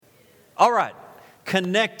All right,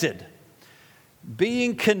 connected.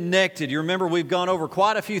 Being connected. You remember we've gone over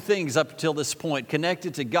quite a few things up until this point.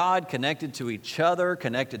 Connected to God, connected to each other,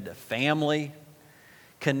 connected to family,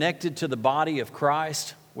 connected to the body of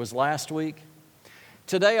Christ was last week.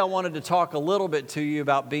 Today I wanted to talk a little bit to you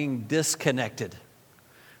about being disconnected.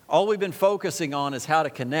 All we've been focusing on is how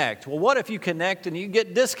to connect. Well, what if you connect and you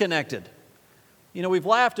get disconnected? You know, we've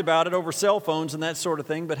laughed about it over cell phones and that sort of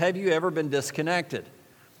thing, but have you ever been disconnected?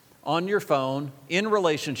 On your phone, in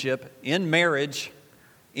relationship, in marriage,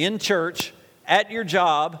 in church, at your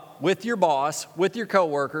job, with your boss, with your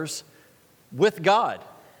coworkers, with God.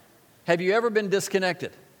 Have you ever been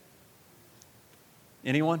disconnected?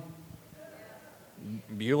 Anyone?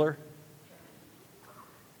 Bueller?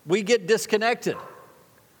 We get disconnected.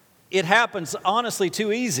 It happens, honestly,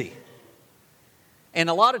 too easy.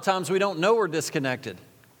 And a lot of times we don't know we're disconnected.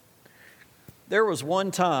 There was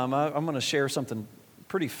one time, I'm going to share something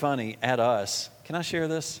pretty funny at us. Can I share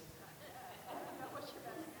this?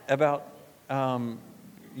 About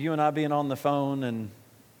you and I being on the phone and...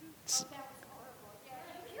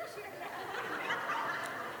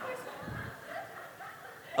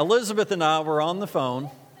 Elizabeth and I were on the phone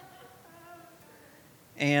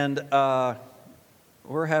and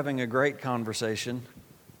we're having a great conversation.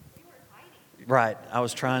 Right, I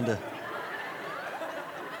was trying to...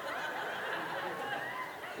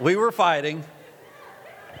 We were fighting.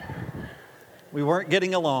 We weren't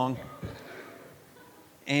getting along.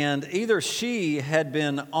 And either she had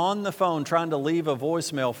been on the phone trying to leave a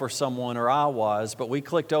voicemail for someone or I was, but we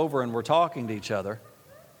clicked over and we're talking to each other.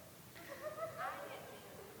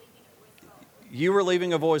 You were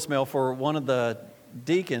leaving a voicemail for one of the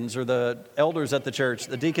deacons or the elders at the church,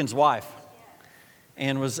 the deacon's wife.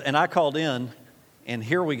 And I called in, and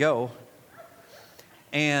here we go.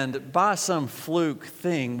 And by some fluke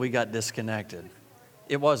thing, we got disconnected.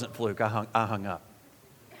 It wasn't fluke. I hung up.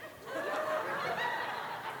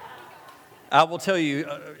 I will tell you,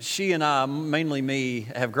 she and I, mainly me,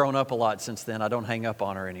 have grown up a lot since then. I don't hang up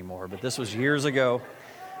on her anymore, but this was years ago.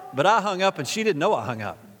 But I hung up, and she didn't know I hung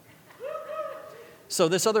up. So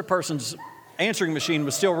this other person's answering machine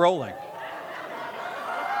was still rolling.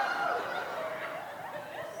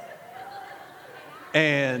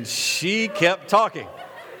 And she kept talking.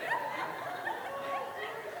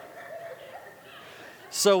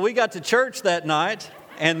 So we got to church that night,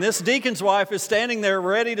 and this deacon's wife is standing there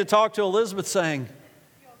ready to talk to Elizabeth saying,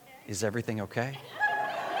 "Is everything okay?"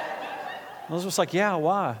 Elizabeth's like, "Yeah,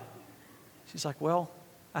 why?" She's like, "Well,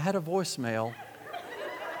 I had a voicemail."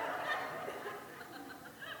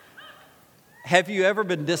 Have you ever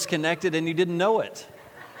been disconnected and you didn't know it?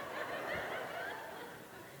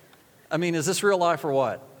 I mean, is this real life or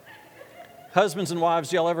what? Husbands and wives,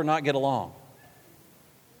 do y'all ever not get along?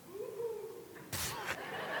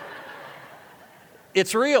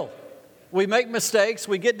 It's real. We make mistakes,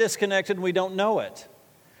 we get disconnected, and we don't know it.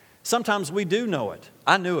 Sometimes we do know it.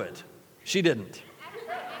 I knew it. She didn't.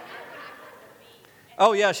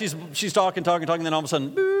 Oh yeah, she's talking, then all of a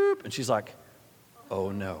sudden, boop, and she's like,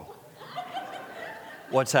 "Oh no.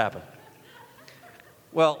 What's happened?"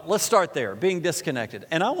 Well, let's start there, being disconnected.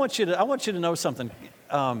 And I want you to know something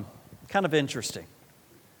kind of interesting.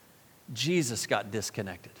 Jesus got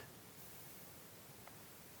disconnected.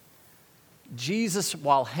 Jesus,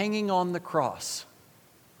 while hanging on the cross,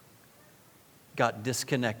 got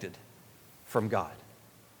disconnected from God.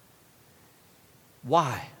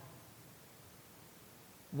 Why?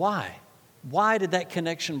 Why? Why did that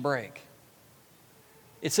connection break?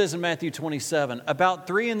 It says in Matthew 27, about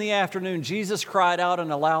 3 p.m, Jesus cried out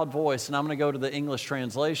in a loud voice, and I'm going to go to the English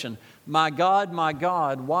translation, my God,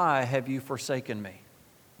 why have you forsaken me?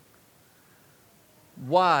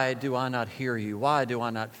 Why do I not hear you? Why do I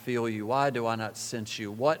not feel you? Why do I not sense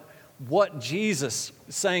you?" What Jesus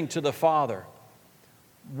saying to the Father?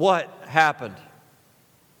 What happened?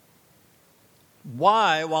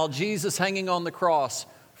 Why, while Jesus hanging on the cross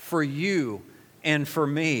for you and for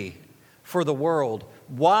me, for the world,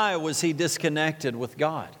 why was he disconnected with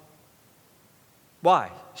God? Why?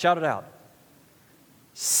 Shout it out.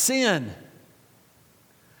 Sin.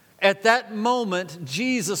 At that moment,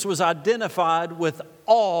 Jesus was identified with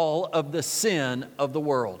all of the sin of the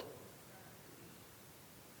world.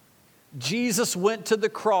 Jesus went to the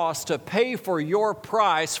cross to pay for your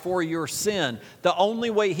price for your sin. The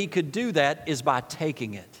only way he could do that is by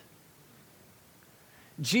taking it.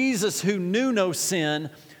 Jesus, who knew no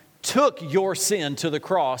sin, took your sin to the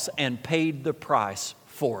cross and paid the price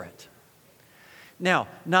for it. Now,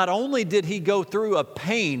 not only did he go through a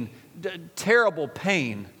pain, terrible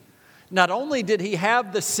pain, not only did he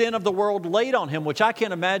have the sin of the world laid on him, which I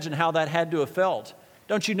can't imagine how that had to have felt,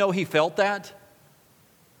 Don't you know He felt that?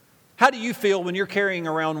 How do you feel when you're carrying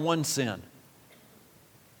around one sin?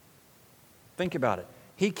 Think about it.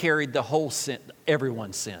 He carried the whole sin,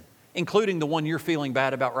 everyone's sin, including the one you're feeling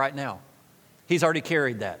bad about right now. He's already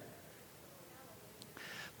carried that.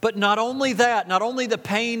 But not only that, not only the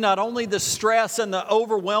pain, not only the stress and the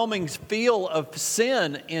overwhelming feel of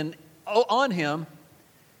sin on Him,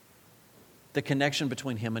 the connection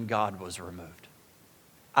between Him and God was removed.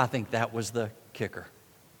 I think that was the kicker.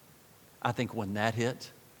 I think when that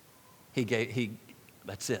hit,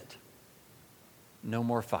 that's it. No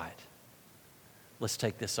more fight. Let's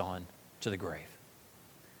take this on to the grave.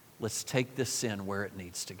 Let's take this sin where it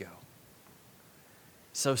needs to go.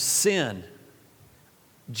 So sin,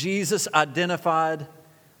 Jesus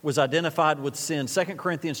was identified with sin. 2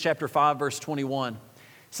 Corinthians chapter 5, verse 21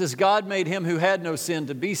 says, God made Him who had no sin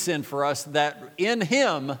to be sin for us, that in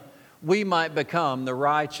Him we might become the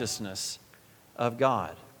righteousness of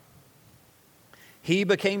God. He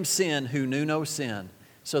became sin who knew no sin,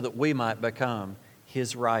 so that we might become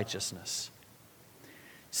His righteousness.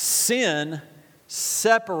 Sin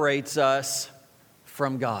separates us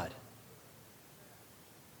from God.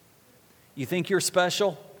 You think you're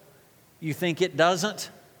special? You think it doesn't?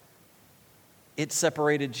 It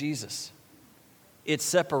separated Jesus. It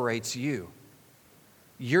separates you.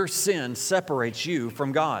 Your sin separates you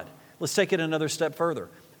from God. Let's take it another step further.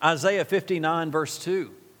 Isaiah 59 verse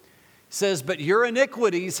 2 says, but your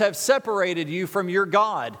iniquities have separated you from your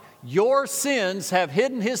God. Your sins have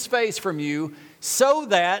hidden His face from you so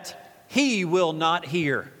that He will not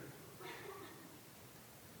hear.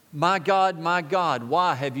 My God,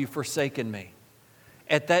 why have you forsaken me?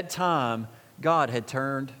 At that time, God had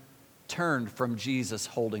turned from Jesus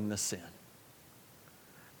holding the sin.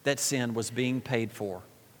 That sin was being paid for.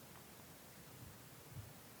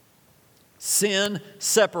 Sin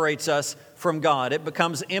separates us from God. It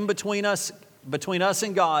becomes in between us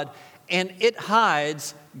and God, and it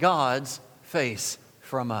hides God's face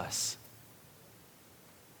from us.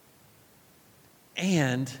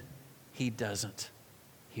 And He doesn't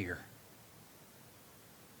hear.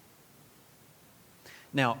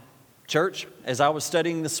 Now, church, as I was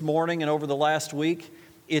studying this morning and over the last week,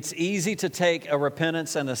 it's easy to take a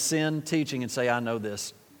repentance and a sin teaching and say, I know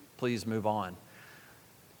this, please move on.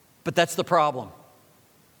 But that's the problem.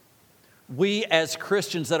 We as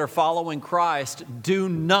Christians that are following Christ do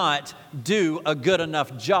not do a good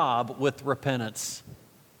enough job with repentance.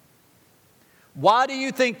 Why do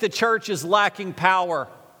you think the church is lacking power?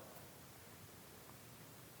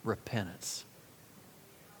 Repentance.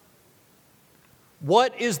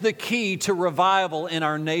 What is the key to revival in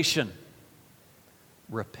our nation?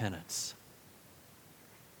 Repentance.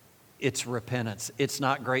 It's repentance. It's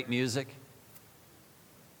not great music.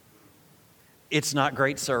 It's not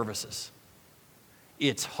great services.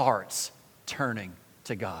 It's hearts turning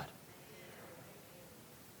to God.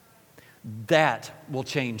 That will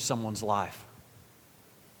change someone's life.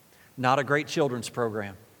 Not a great children's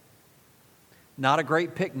program. Not a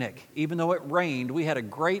great picnic. Even though it rained, we had a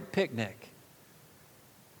great picnic.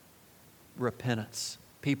 Repentance.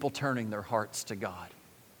 People turning their hearts to God.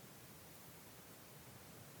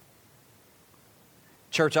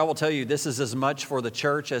 Church, I will tell you, this is as much for the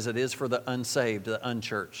church as it is for the unsaved, the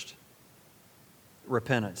unchurched.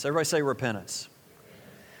 Repentance. Everybody say repentance.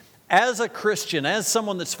 As a Christian, as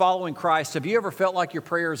someone that's following Christ, have you ever felt like your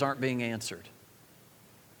prayers aren't being answered?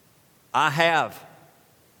 I have.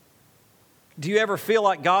 Do you ever feel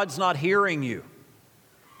like God's not hearing you?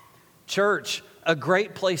 Church, a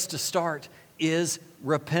great place to start is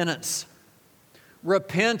repentance.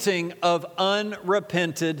 Repenting of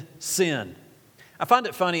unrepented sin. I find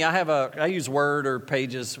it funny. I use Word or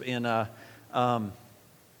Pages on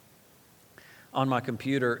my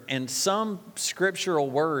computer, and some scriptural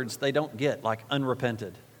words they don't get, like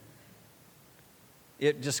unrepented.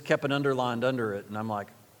 It just kept an underlined under it, and I'm like,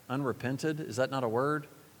 unrepented? Is that not a word?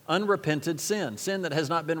 Unrepented sin. Sin that has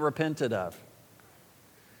not been repented of.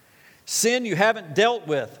 Sin you haven't dealt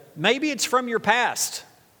with. Maybe it's from your past.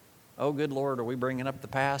 Oh, good Lord, are we bringing up the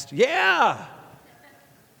past? Yeah!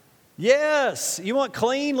 Yes, you want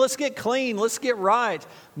clean? Let's get clean. Let's get right.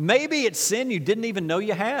 Maybe it's sin you didn't even know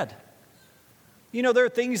you had. You know, there are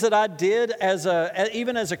things that I did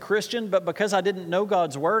even as a Christian, but because I didn't know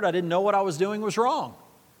God's Word, I didn't know what I was doing was wrong.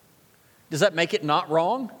 Does that make it not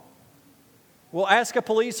wrong? Well, ask a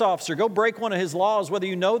police officer. Go break one of his laws, whether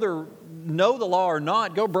you know the law or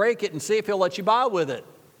not. Go break it and see if he'll let you by with it.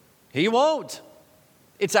 He won't.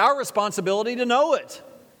 It's our responsibility to know it.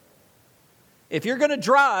 If you're going to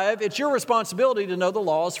drive, it's your responsibility to know the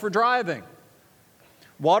laws for driving.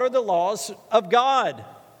 What are the laws of God?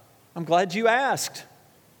 I'm glad you asked.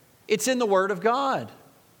 It's in the Word of God.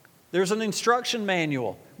 There's an instruction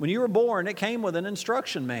manual. When you were born, it came with an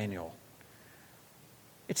instruction manual.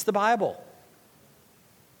 It's the Bible.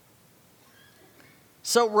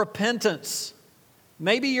 So repentance.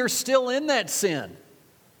 Maybe you're still in that sin.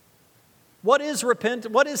 What is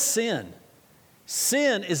repentance? What is sin?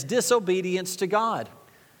 Sin is disobedience to God.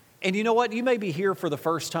 And you know what? You may be here for the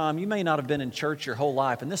first time. You may not have been in church your whole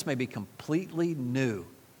life, and this may be completely new.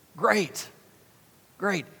 Great.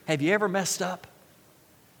 Great. Have you ever messed up?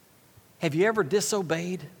 Have you ever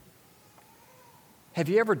disobeyed? Have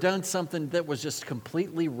you ever done something that was just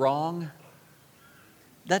completely wrong?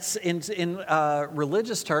 That's in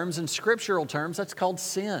religious terms, in scriptural terms, that's called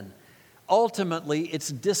sin. Ultimately, it's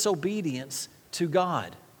disobedience to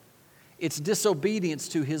God. It's disobedience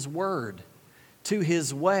to His Word, to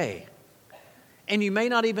His way. And you may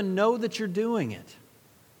not even know that you're doing it.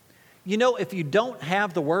 You know, if you don't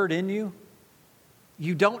have the Word in you,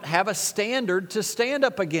 you don't have a standard to stand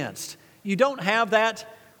up against. You don't have that,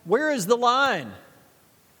 where is the line?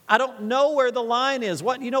 I don't know where the line is.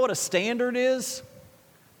 You know what a standard is?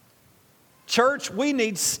 Church, we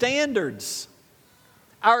need standards.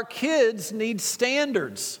 Our kids need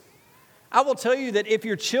standards. I will tell you that if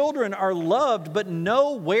your children are loved but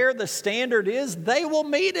know where the standard is, they will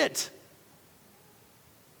meet it.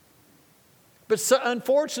 But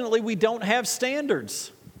unfortunately, we don't have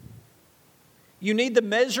standards. You need the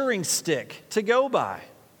measuring stick to go by.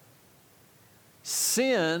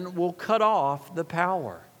 Sin will cut off the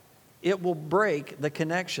power. It will break the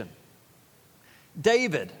connection.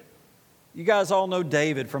 David. You guys all know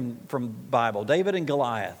David from Bible. David and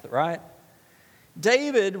Goliath, right?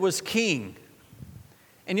 David was king.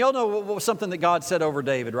 And y'all know what was something that God said over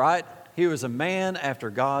David, right? He was a man after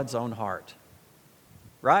God's own heart.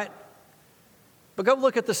 Right? But go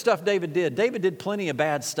look at the stuff David did. David did plenty of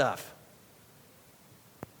bad stuff.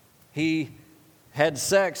 He had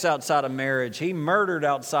sex outside of marriage. He murdered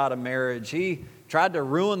outside of marriage. He tried to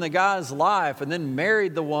ruin the guy's life and then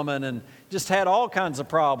married the woman and just had all kinds of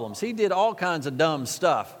problems. He did all kinds of dumb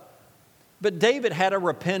stuff. But David had a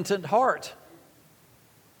repentant heart.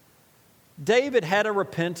 David had a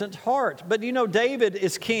repentant heart. But you know, David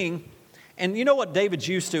is king. And you know what David's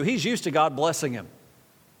used to? He's used to God blessing him.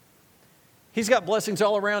 He's got blessings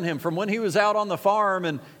all around him from when he was out on the farm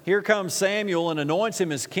and here comes Samuel and anoints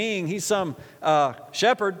him as king. He's some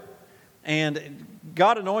shepherd and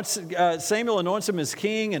God anoints, Samuel anoints him as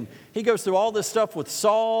king, and he goes through all this stuff with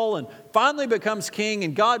Saul and finally becomes king,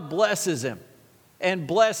 and God blesses him and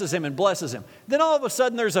blesses him and blesses him. Then all of a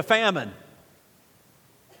sudden there's a famine.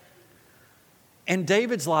 And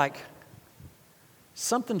David's like,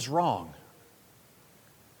 something's wrong.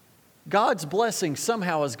 God's blessing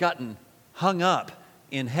somehow has gotten hung up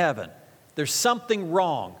in heaven. There's something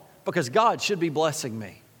wrong because God should be blessing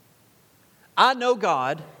me. I know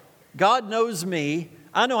God. God knows me.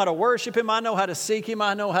 I know how to worship Him. I know how to seek Him.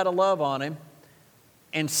 I know how to love on Him.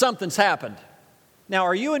 And something's happened. Now,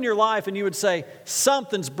 are you in your life and you would say,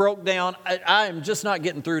 something's broke down. I am just not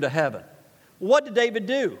getting through to heaven. What did David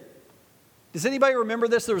do? Does anybody remember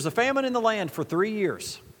this? There was a famine in the land for 3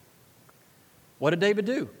 years. What did David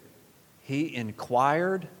do? He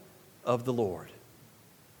inquired of the Lord.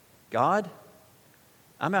 God,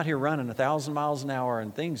 I'm out here running 1,000 miles an hour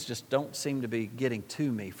and things just don't seem to be getting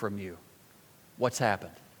to me from you. What's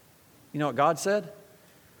happened? You know what God said?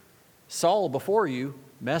 Saul before you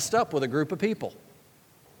messed up with a group of people.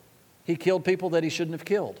 He killed people that he shouldn't have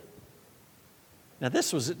killed. Now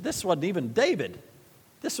this wasn't even David.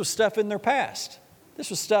 This was stuff in their past. This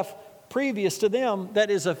was stuff previous to them that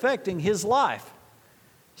is affecting his life.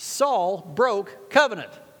 Saul broke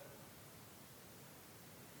covenant.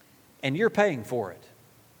 And you're paying for it.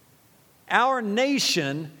 Our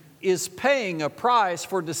nation is paying a price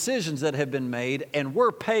for decisions that have been made, and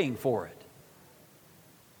we're paying for it.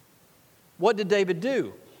 What did David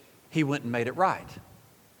do? He went and made it right.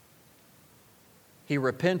 He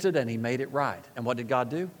repented and he made it right. And what did God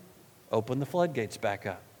do? Open the floodgates back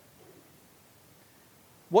up.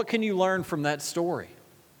 What can you learn from that story?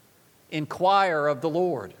 Inquire of the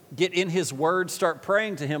Lord. Get in His Word. Start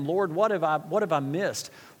praying to Him. Lord, what have I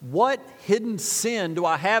missed? What hidden sin do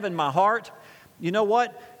I have in my heart? You know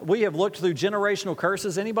what? We have looked through generational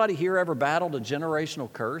curses. Anybody here ever battled a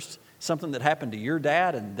generational curse? Something that happened to your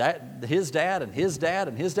dad and his dad and his dad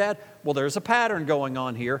and his dad? Well, there's a pattern going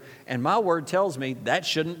on here, and my Word tells me that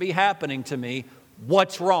shouldn't be happening to me.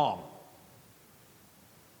 What's wrong?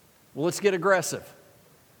 Well, let's get aggressive.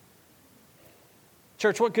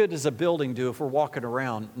 Church, what good does a building do if we're walking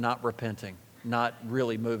around not repenting, not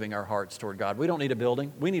really moving our hearts toward God? We don't need a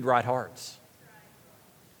building. We need right hearts.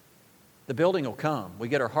 The building will come. We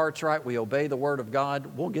get our hearts right. We obey the Word of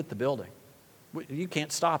God. We'll get the building. You can't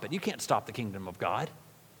stop it. You can't stop the kingdom of God.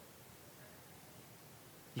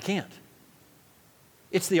 You can't.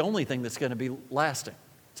 It's the only thing that's going to be lasting.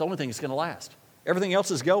 It's the only thing that's going to last. Everything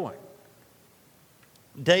else is going.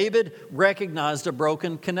 David recognized a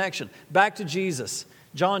broken connection. Back to Jesus.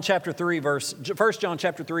 1 John chapter 3, verse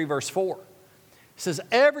 4. It says,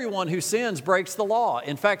 everyone who sins breaks the law.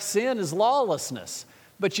 In fact, sin is lawlessness.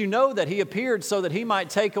 But you know that He appeared so that He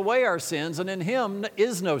might take away our sins, and in Him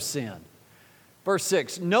is no sin. Verse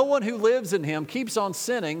 6, no one who lives in Him keeps on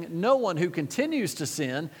sinning. No one who continues to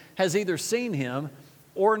sin has either seen Him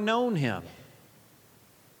or known Him.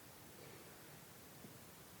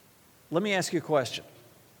 Let me ask you a question.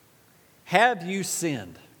 Have you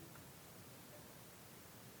sinned?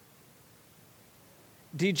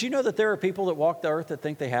 Did you know that there are people that walk the earth that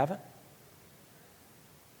think they haven't?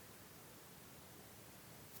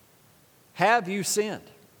 Have you sinned?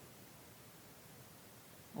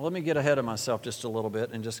 Well, let me get ahead of myself just a little bit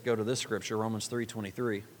and just go to this scripture, Romans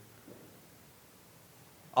 3:23.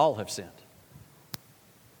 All have sinned.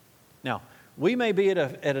 Now, we may be at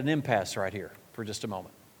an impasse right here for just a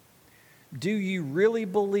moment. Do you really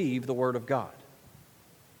believe the Word of God?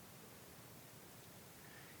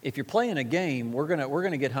 If you're playing a game, we're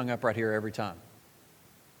gonna get hung up right here every time.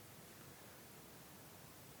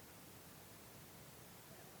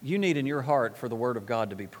 You need in your heart for the Word of God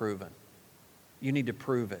to be proven. You need to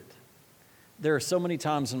prove it. There are so many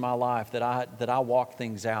times in my life that I walk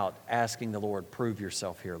things out asking the Lord, prove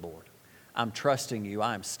yourself here, Lord. I'm trusting you.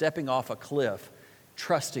 I'm stepping off a cliff,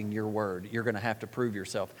 trusting your word. You're going to have to prove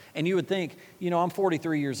yourself. And you would think, I'm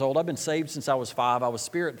 43 years old. I've been saved since I was 5. I was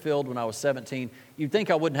Spirit-filled when I was 17. You'd think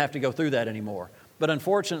I wouldn't have to go through that anymore. But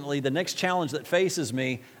unfortunately, the next challenge that faces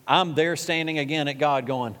me, I'm there standing again at God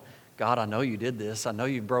going, God, I know you did this. I know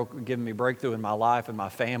you've given me breakthrough in my life and my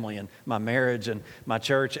family and my marriage and my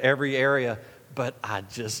church, every area, but I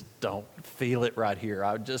just don't feel it right here.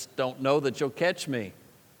 I just don't know that you'll catch me.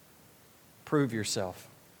 Prove yourself.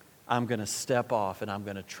 I'm going to step off and I'm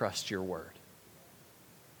going to trust your word.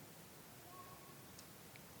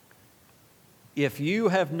 If you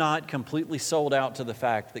have not completely sold out to the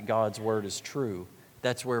fact that God's word is true,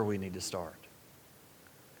 that's where we need to start.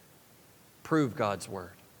 Prove God's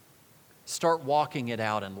word. Start walking it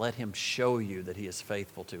out and let Him show you that He is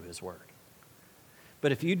faithful to His word.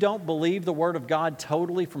 But if you don't believe the word of God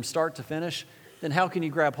totally from start to finish, then how can you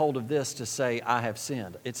grab hold of this to say, I have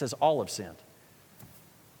sinned? It says all have sinned.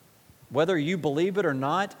 Whether you believe it or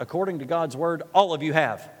not, according to God's word, all of you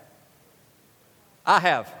have. I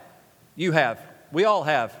have. You have. We all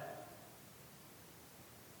have.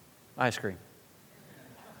 Ice cream.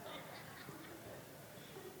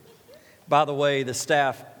 By the way, the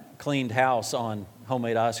staff cleaned house on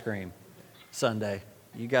homemade ice cream Sunday.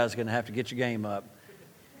 You guys are going to have to get your game up.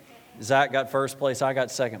 Zach got first place, I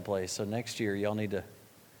got second place. So next year y'all need to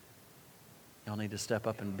step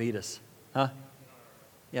up and beat us. Huh?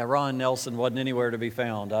 Yeah, Ron Nelson wasn't anywhere to be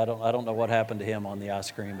found. I don't know what happened to him on the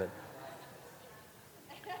ice cream, but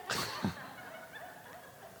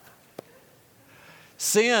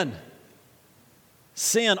Sin,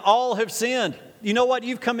 all have sinned. You know what?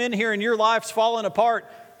 You've come in here and your life's fallen apart.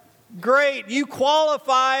 Great, you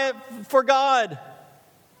qualify for God.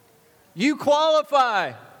 You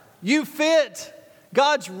qualify. You fit.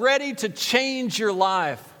 God's ready to change your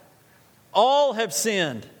life. All have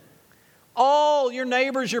sinned. All, your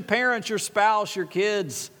neighbors, your parents, your spouse, your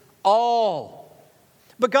kids, all.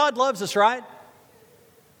 But God loves us, right?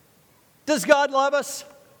 Does God love us?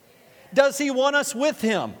 Does He want us with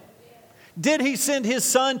Him? Did He send His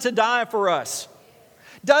Son to die for us?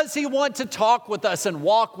 Does He want to talk with us and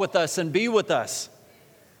walk with us and be with us?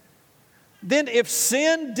 Then if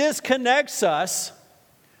sin disconnects us,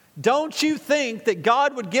 don't you think that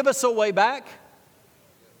God would give us a way back?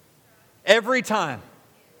 Every time.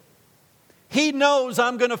 He knows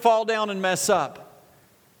I'm going to fall down and mess up.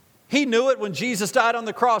 He knew it when Jesus died on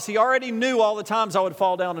the cross. He already knew all the times I would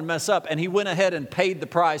fall down and mess up, and He went ahead and paid the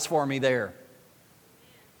price for me there.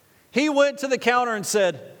 He went to the counter and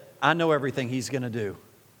said, I know everything He's going to do.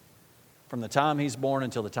 From the time He's born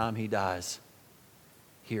until the time He dies,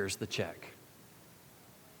 here's the check.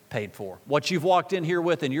 Paid for. What you've walked in here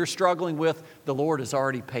with and you're struggling with, the Lord has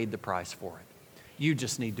already paid the price for it. You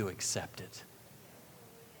just need to accept it.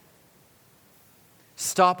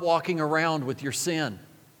 Stop walking around with your sin.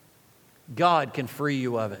 God can free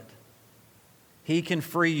you of it. He can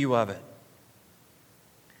free you of it.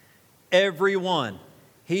 Everyone.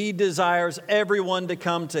 He desires everyone to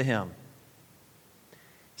come to Him.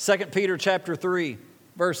 2 Peter chapter 3,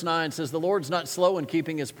 Verse 9 says, the Lord's not slow in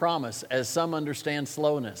keeping his promise, as some understand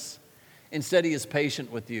slowness. Instead, he is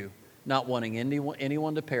patient with you, not wanting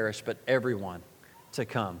anyone to perish, but everyone to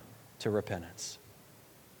come to repentance.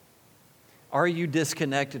 Are you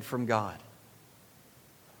disconnected from God?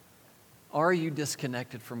 Are you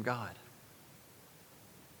disconnected from God?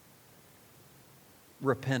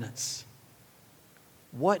 Repentance.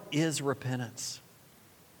 What is repentance?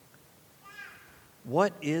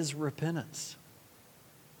 What is repentance?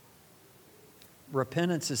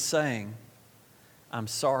 Repentance is saying, I'm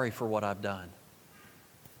sorry for what I've done,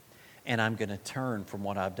 and I'm going to turn from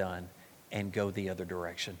what I've done and go the other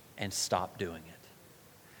direction and stop doing it.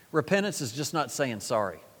 Repentance is just not saying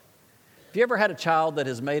sorry. Have you ever had a child that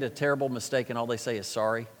has made a terrible mistake and all they say is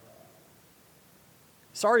sorry?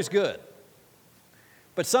 Sorry's good.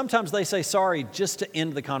 But sometimes they say sorry just to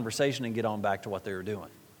end the conversation and get on back to what they were doing.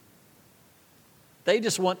 They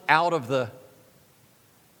just want out of the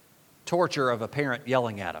torture of a parent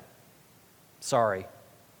yelling at them. Sorry.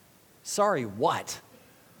 Sorry what?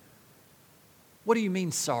 What do you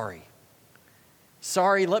mean sorry?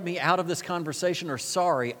 Sorry, let me out of this conversation, or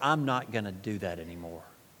sorry, I'm not going to do that anymore.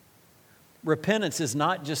 Repentance is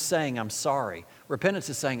not just saying I'm sorry. Repentance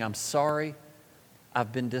is saying I'm sorry,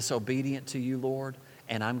 I've been disobedient to you, Lord,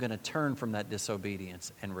 and I'm going to turn from that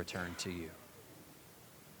disobedience and return to you.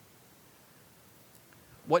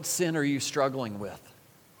 What sin are you struggling with?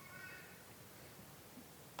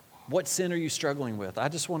 What sin are you struggling with? I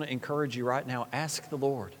just want to encourage you right now, ask the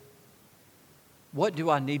Lord, what do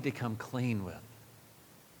I need to come clean with?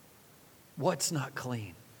 What's not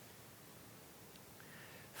clean?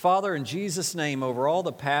 Father, in Jesus' name, over all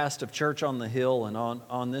the past of Church on the Hill and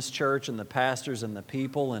on this church and the pastors and the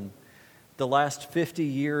people and the last 50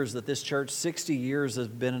 years that this church, 60 years has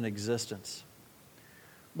been in existence.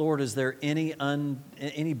 Lord, is there any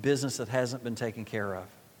business that hasn't been taken care of?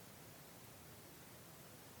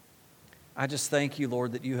 I just thank you,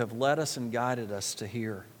 Lord, that you have led us and guided us to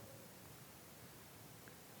here.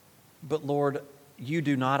 But Lord, you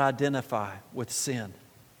do not identify with sin.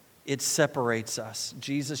 It separates us.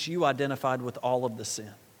 Jesus, you identified with all of the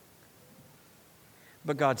sin.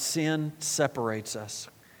 But God, sin separates us.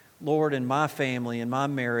 Lord, in my family, in my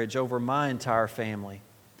marriage, over my entire family,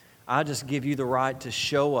 I just give you the right to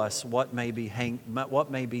show us what may be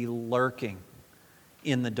lurking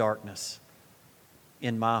in the darkness,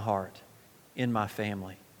 in my heart, in my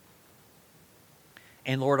family.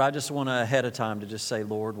 And Lord, I just want to ahead of time to just say,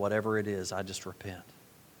 Lord, whatever it is, I just repent.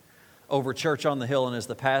 Over Church on the Hill and as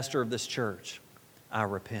the pastor of this church, I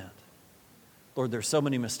repent. Lord, there's so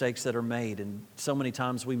many mistakes that are made, and so many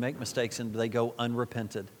times we make mistakes and they go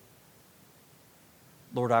unrepented.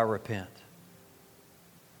 Lord, I repent.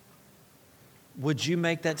 Would you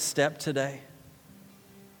make that step today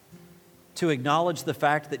to acknowledge the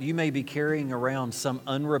fact that you may be carrying around some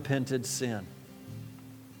unrepented sin?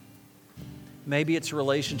 Maybe it's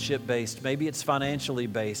relationship-based. Maybe it's financially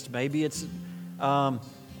based. Maybe it's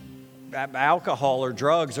alcohol or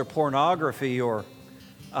drugs or pornography or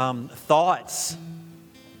thoughts.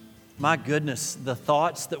 My goodness, the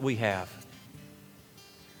thoughts that we have.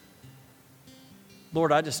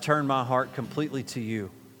 Lord, I just turn my heart completely to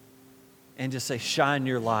you and just say, shine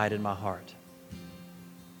your light in my heart.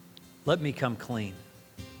 Let me come clean.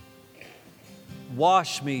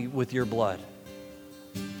 Wash me with your blood.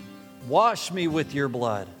 Wash me with your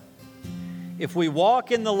blood. If we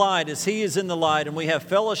walk in the light as He is in the light and we have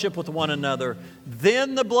fellowship with one another,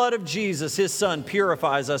 then the blood of Jesus, His Son,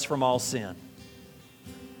 purifies us from all sin.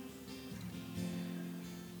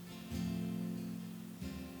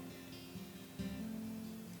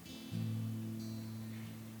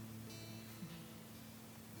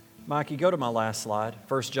 Mikey, go to my last slide,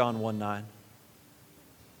 1 John 1:9.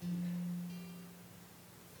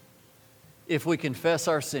 If we confess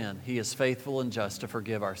our sin, He is faithful and just to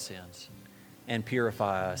forgive our sins and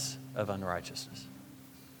purify us of unrighteousness.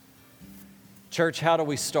 Church, how do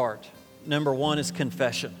we start? Number one is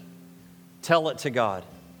confession. Tell it to God.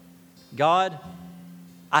 God,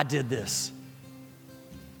 I did this.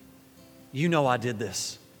 You know I did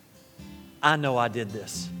this. I know I did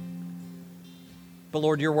this. But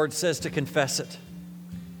Lord, your word says to confess it.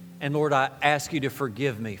 And Lord, I ask you to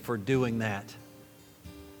forgive me for doing that.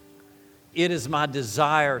 It is my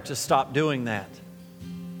desire to stop doing that.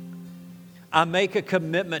 I make a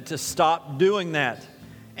commitment to stop doing that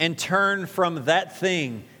and turn from that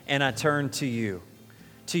thing, and I turn to you,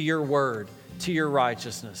 to your word, to your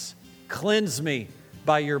righteousness. Cleanse me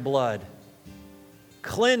by your blood.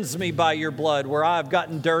 Cleanse me by your blood where I've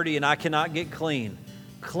gotten dirty and I cannot get clean.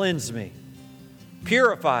 Cleanse me.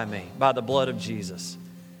 Purify me by the blood of Jesus.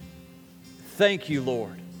 Thank you,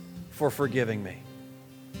 Lord, for forgiving me.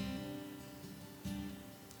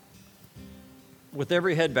 With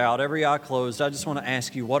every head bowed, every eye closed, I just want to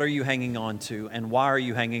ask you, what are you hanging on to, and why are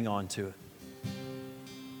you hanging on to it?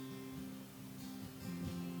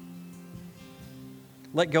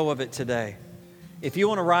 Let go of it today. If you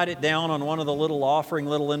want to write it down on one of the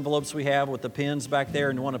little envelopes we have with the pens back there,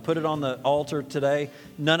 and you want to put it on the altar today,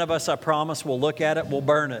 none of us, I promise, will look at it, we'll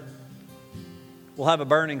burn it. We'll have a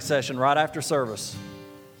burning session right after service.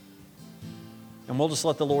 And we'll just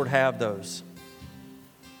let the Lord have those.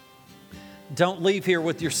 Don't leave here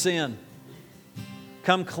with your sin.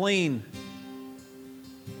 Come clean.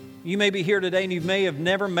 You may be here today and you may have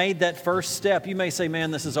never made that first step. You may say,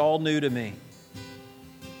 man, this is all new to me.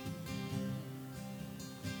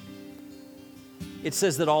 It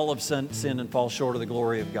says that all have sinned and fall short of the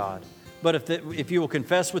glory of God. But if you will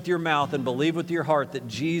confess with your mouth and believe with your heart that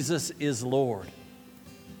Jesus is Lord,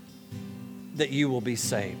 that you will be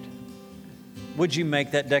saved. Would you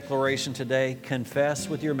make that declaration today? Confess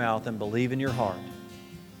with your mouth and believe in your heart.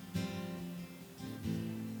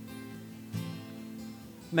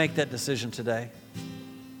 Make that decision today.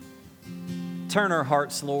 Turn our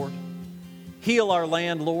hearts, Lord. Heal our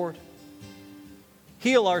land, Lord.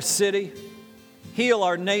 Heal our city. Heal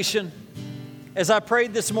our nation. As I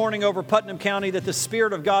prayed this morning over Putnam County, that the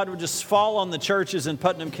Spirit of God would just fall on the churches in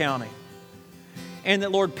Putnam County. And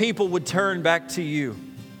that, Lord, people would turn back to you.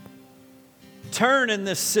 Turn in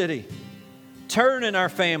this city. Turn in our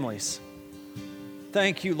families.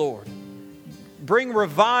 Thank you, Lord. Bring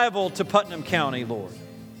revival to Putnam County, Lord.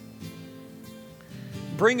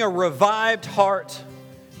 Bring a revived heart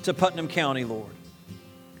to Putnam County, Lord.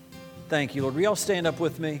 Thank you, Lord. Will you all stand up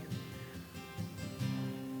with me?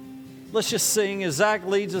 Let's just sing. As Zach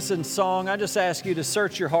leads us in song, I just ask you to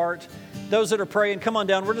search your heart. Those that are praying, come on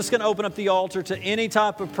down. We're just going to open up the altar to any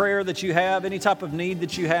type of prayer that you have, any type of need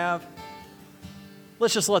that you have.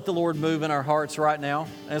 Let's just let the Lord move in our hearts right now.